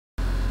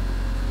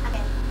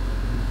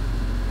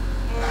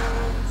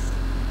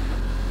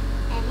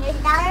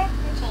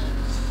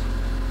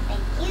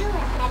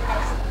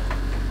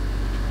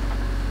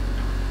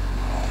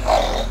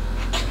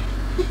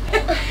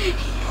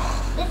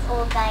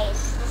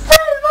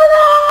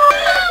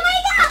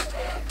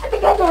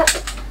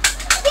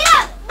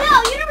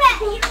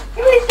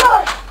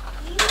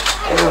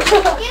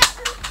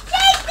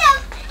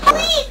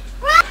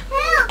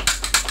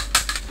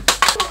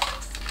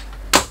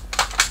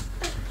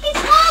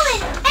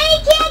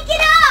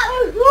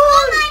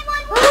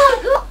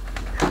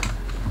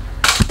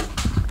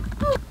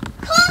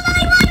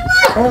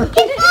He's falling!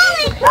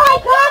 Die,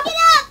 Cop! Get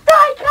up!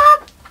 Die, Cop!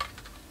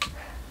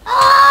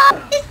 Oh!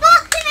 He's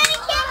falling and he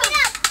can't get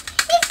up!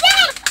 He's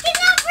dead! He's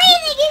not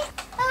breathing! He's...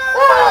 Oh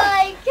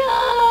my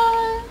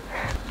God!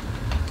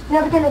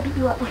 Never gonna beat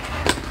you up.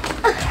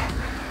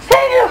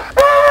 Save you!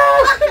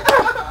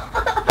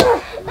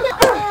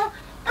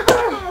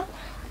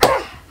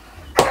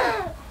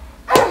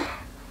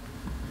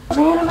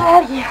 Man, I'm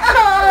out of here.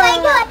 Oh my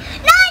God!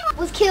 9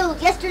 was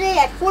killed yesterday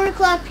at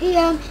 4:00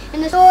 p.m.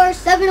 in the store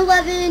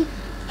 7-Eleven,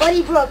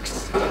 Buddy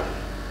Brooks.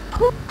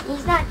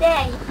 He's not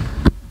dead.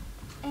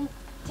 And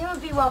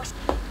Timothy walks.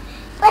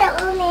 What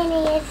a old man he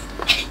is.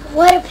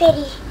 What a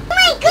pity. Oh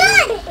my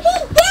God!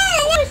 He's dead!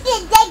 I've never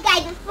seen a dead guy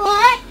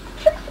before.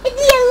 Is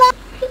he alive?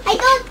 I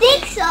don't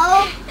think so.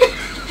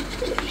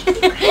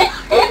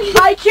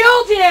 I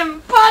killed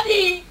him,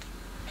 buddy!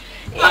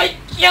 I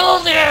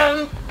killed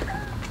him!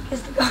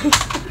 Is the gun?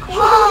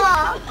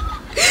 Oh.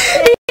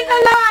 He's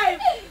alive!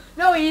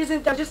 No, he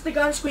isn't. Just the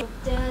gun squeak.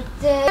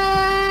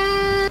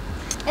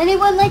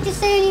 Anyone like to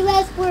say any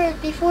last words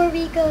before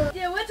we go?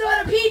 Yeah, let's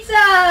order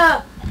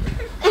pizza!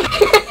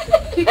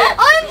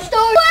 I'm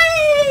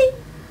starving!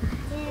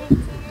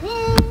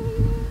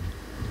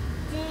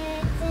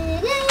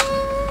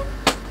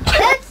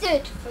 That's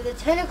it for the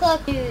 10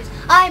 o'clock news.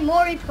 I'm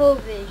Maury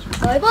Povich.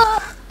 Bye bye.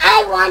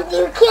 I want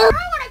to kill.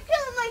 I want to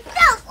kill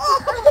myself.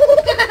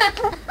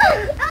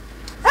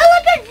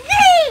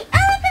 Alakazam!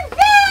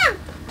 Alakazam!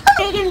 I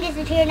made him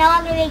disappear. Now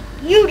I'm gonna make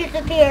you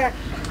disappear.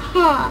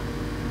 Huh?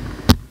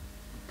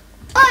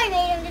 I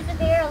made him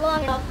disappear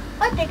long enough.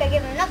 I think I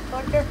give him enough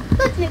torture.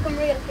 Let's make him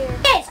reappear.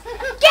 Yes!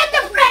 Get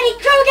the Freddy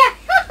Krueger!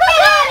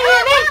 Get out of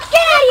here, man!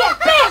 Get out of here,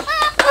 bitch!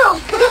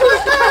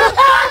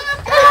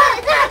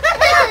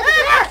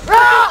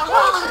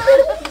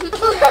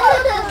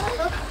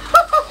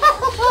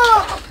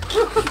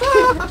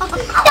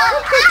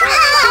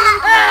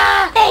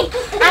 Hey,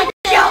 I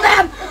killed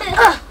him!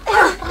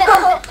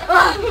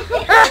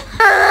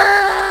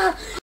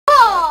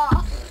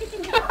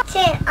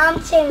 I'm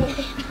Tim.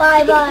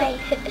 Bye bye.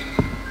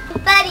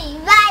 Buddy,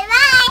 bye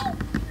bye.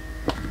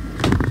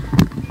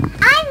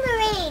 I'm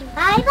Marine.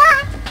 Bye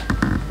bye.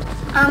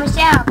 I'm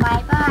Michelle.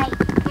 Bye bye.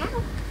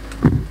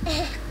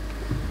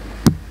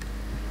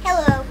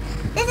 Hello.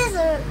 This is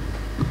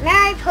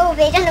Maury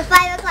Povich on the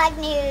 5 o'clock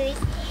news.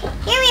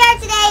 Here we are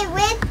today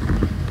with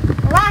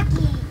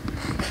Rocky.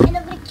 And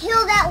I'm going to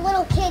kill that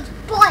little kid's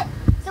butt.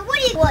 So what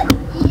do you want?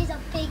 He's a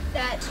big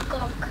fat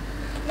skunk.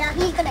 Now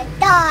he's going to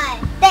die.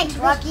 Thanks,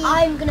 Rocky.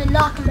 I'm gonna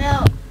knock him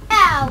out.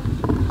 Now,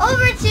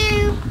 over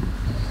to...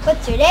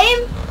 What's your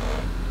name?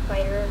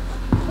 Fighter.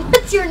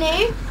 What's your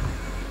name?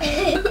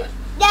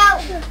 Now,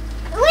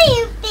 what do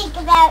you think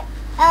about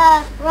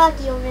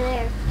Rocky over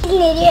there? He's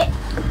an idiot.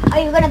 Are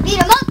you going to beat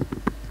him up?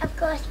 Of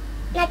course.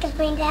 Knock his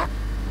brains out.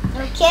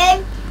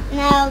 Okay.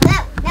 Now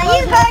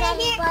you heard it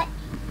here.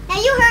 Now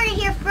you heard it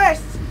here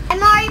first. I'm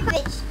Maury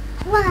Povich.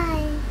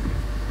 Why?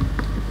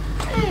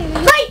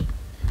 Fight!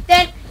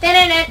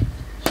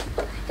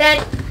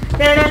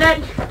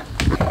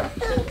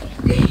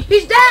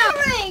 He's down!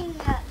 Ring!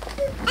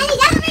 And he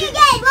doesn't ring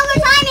again! One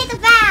more time, it's a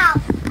foul!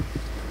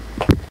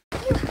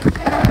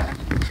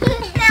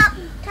 Now,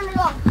 turn it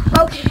off.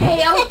 Okay.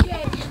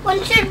 When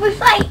should we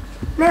fight?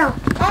 Now.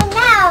 And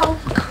now...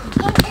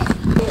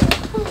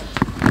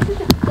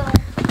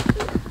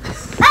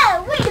 Oh,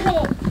 wait a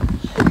minute!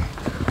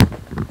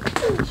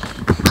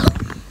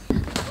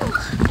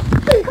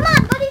 Come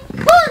on, buddy!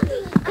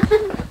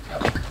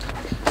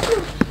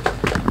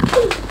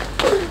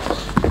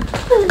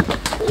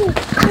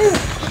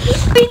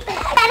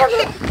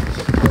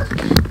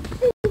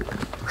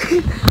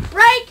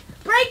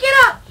 Break it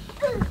up!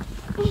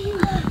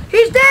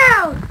 He's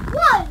down!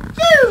 1,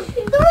 2,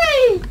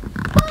 3,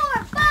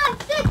 4,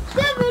 5, 6,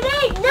 7,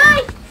 8, 9,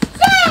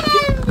 10!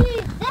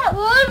 That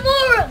one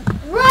more!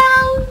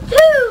 Round 2!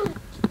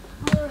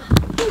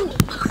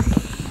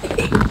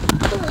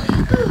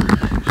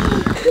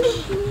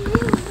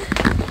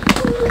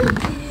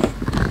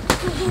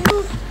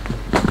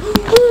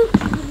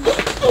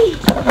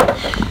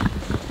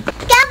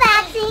 Go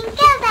vaccine!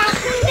 Go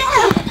vaccine! Go!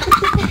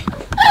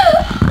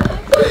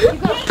 You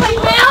gonna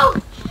fight now?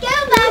 Go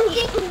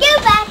vaccine! Go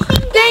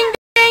vaccine! Ding,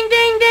 ding,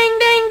 ding, ding,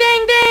 ding,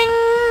 ding, ding!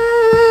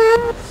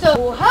 So,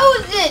 how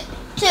is it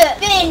to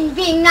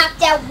being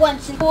knocked out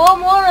once and four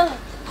more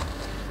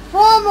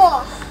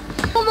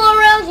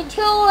rounds and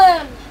kill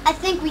him? I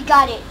think we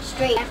got it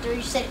straight after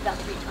you said it about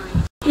 3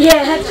 times.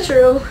 Yeah, that's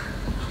true.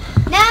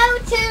 Now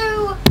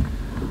to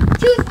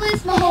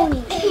Toothless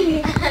Mahoney.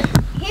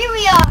 Here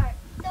we are.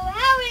 So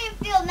how did it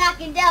feel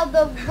knocking down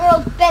the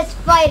world's best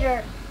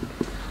fighter?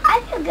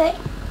 I feel good.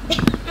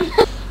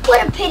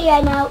 What a pity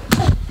I'm out.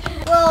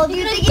 Well, do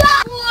you think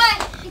it's... Boy!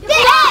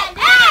 Get out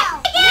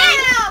now! Get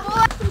out,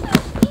 boy!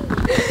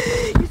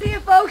 You see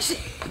it, folks?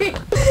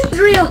 It's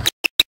real.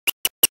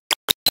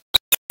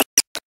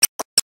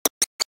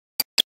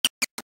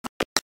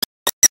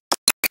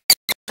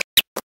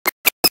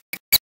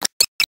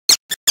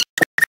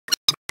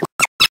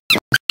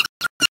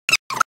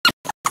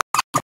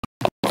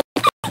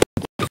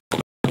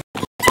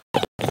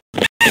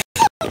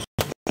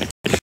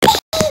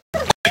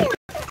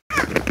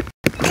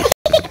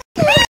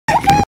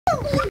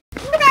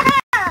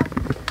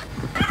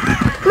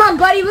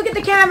 buddy. Look at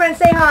the camera and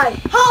say hi.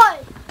 Hi.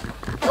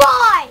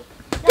 Bye.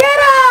 Get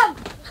him!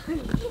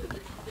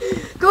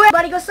 Go ahead,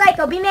 buddy. Go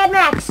psycho. Be Mad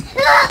Max.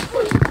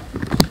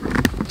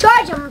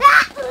 Charge him.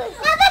 Now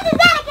this is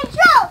out of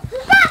control.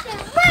 Stop it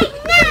right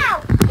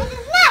now. This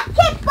is not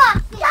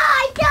kickboxing.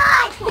 Die.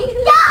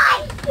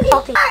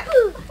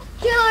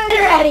 Get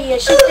her out of here.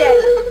 She's dead.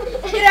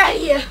 Get out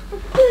of here.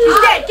 She's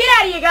dead. Get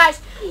out of here,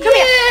 guys. Come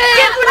here.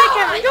 Get up with that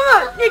camera. Come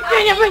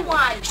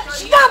on.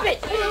 Stop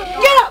it.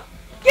 Get up.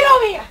 Get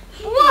over here.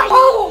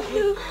 Oh.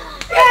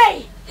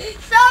 Hey.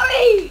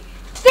 Sorry.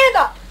 Stand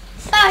up.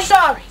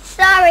 Sorry.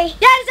 Sorry.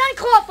 That is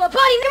uncalled for.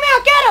 Buddy, come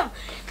out. Get him.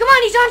 Come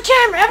on. He's on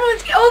camera.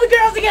 All the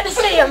girls are going to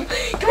see him.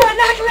 Come on.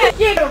 Knock him out.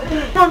 Yeah.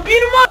 Come on.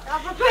 Beat him up.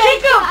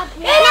 Kick him.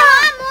 And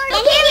I'm more than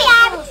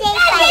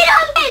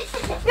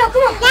no,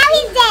 come on. Now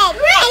he's dead.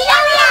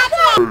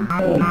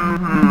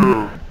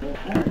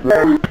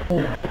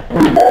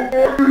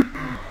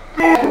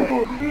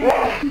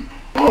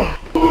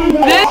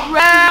 This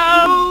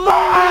round.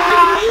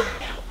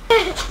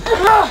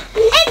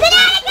 It's an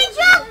out of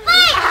control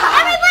fight.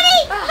 Everybody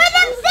for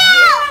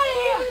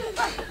themselves.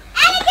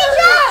 Out of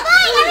control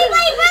fight.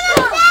 Everybody for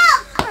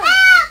themselves.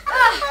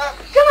 Help.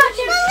 Come on,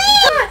 Jim. Police.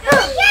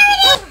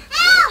 Security.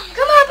 Help.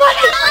 Come on,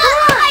 buddy.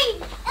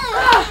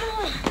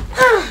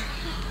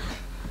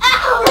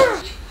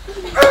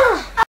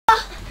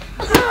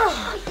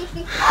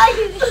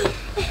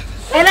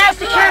 And that's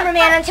the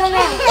cameraman until now.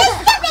 How do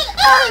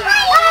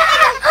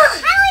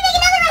we make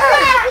another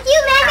record with you,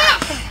 Mad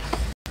Max?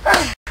 Oh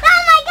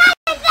my God!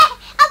 It's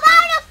a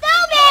bottle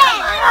snowman!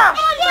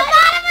 It's a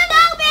bottle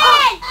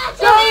snowman!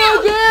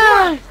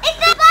 again.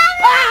 It's a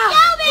bottle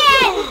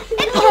snowman!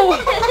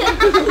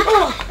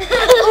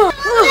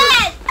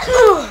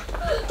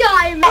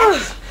 Die,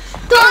 Max!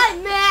 Die,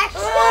 Max!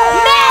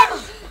 Max!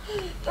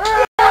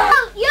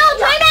 Yo,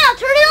 time out!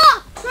 Turn it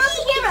off! Turn off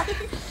the camera!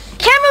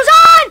 Camera's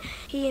on.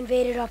 He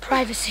invaded our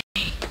privacy.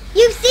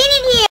 You've seen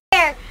it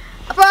here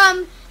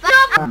from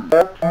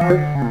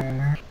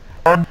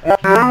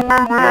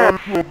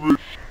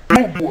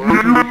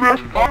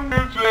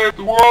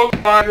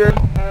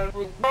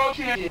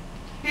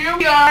Here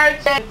we are,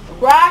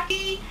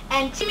 Rocky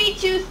and Timmy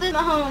Toothless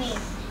Mahoney.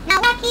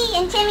 Now, Rocky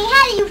and Timmy,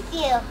 how do you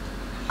feel?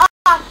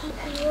 Oh,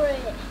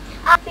 great.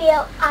 I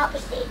feel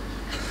opposite.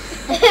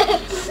 But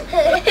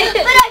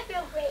I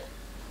feel great.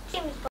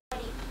 Timmy's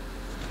buddy.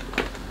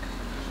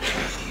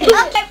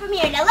 Okay, from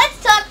here. Now let's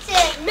talk to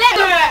Mad.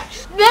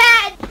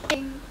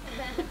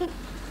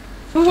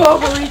 Whoa,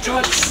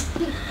 retards.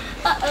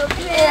 Uh-oh,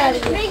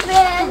 Big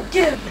Man.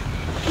 Dude,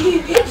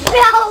 It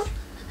smells.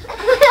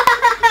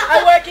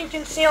 I work in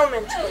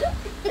concealment.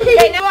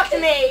 Okay, now talk to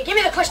me. Give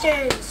me the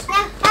questions.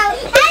 How do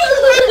you feel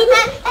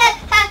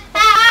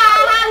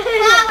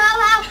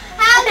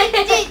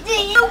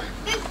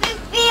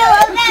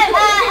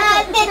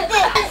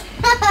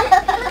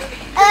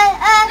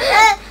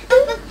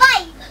the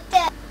fight?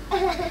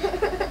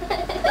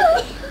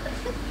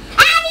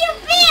 How do you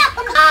feel?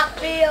 I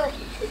feel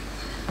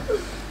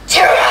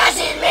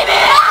terrorizing, baby.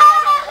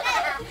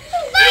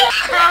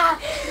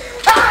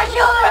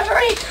 You're the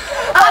referee.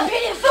 I'm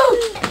eating food.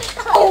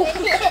 Oh.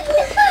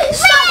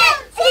 Stop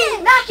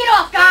it. Knock it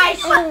off, guys.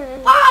 On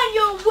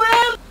your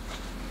whim.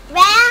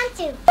 Round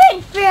two.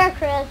 Pretty fair,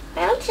 Chris.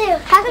 Round two.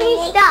 How can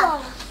you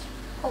stop?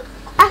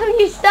 How can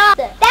you stop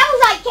it? That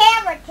was on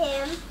camera,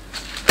 Tim.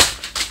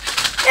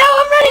 Now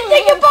I'm ready to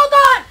take your both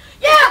on.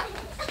 Yeah.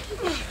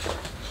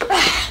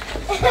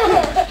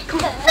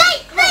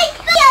 Fight!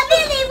 Yeah,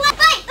 Billy, what?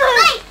 Fight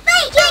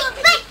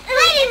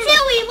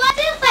until we want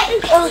to fight.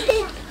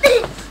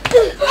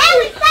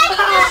 Alex, fight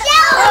for the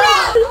show.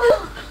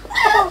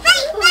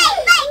 Fight.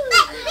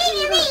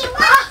 Baby,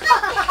 what?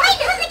 Fight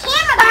to the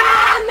camera.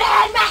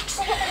 Mad Max.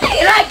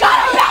 And I got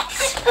a Max.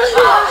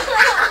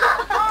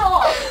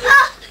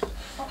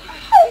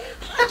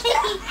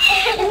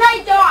 And I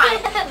died.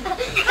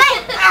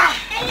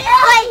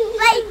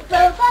 Fight,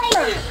 bro, fight.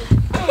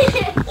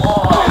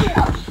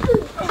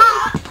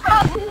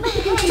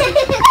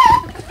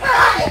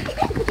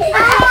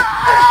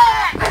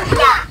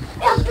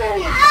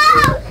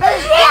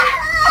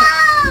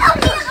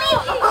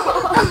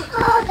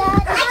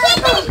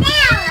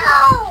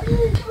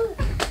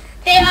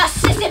 They are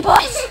sissy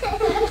boys,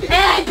 and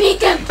I beat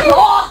them. Come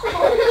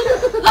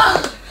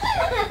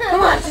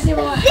on, sissy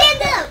boy.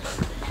 Stand up.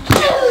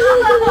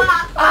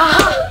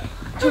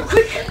 Too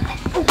quick.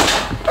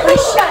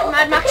 Nice shot,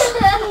 Mad Max.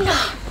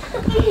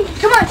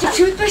 Come on,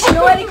 Toothless. You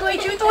know why they call you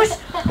Toothless?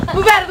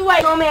 Move out of the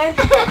way, oh man.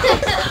 Tim,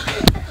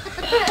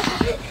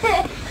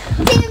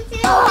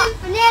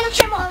 banana,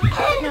 come on.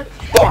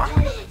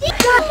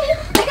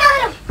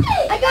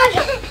 I got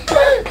him.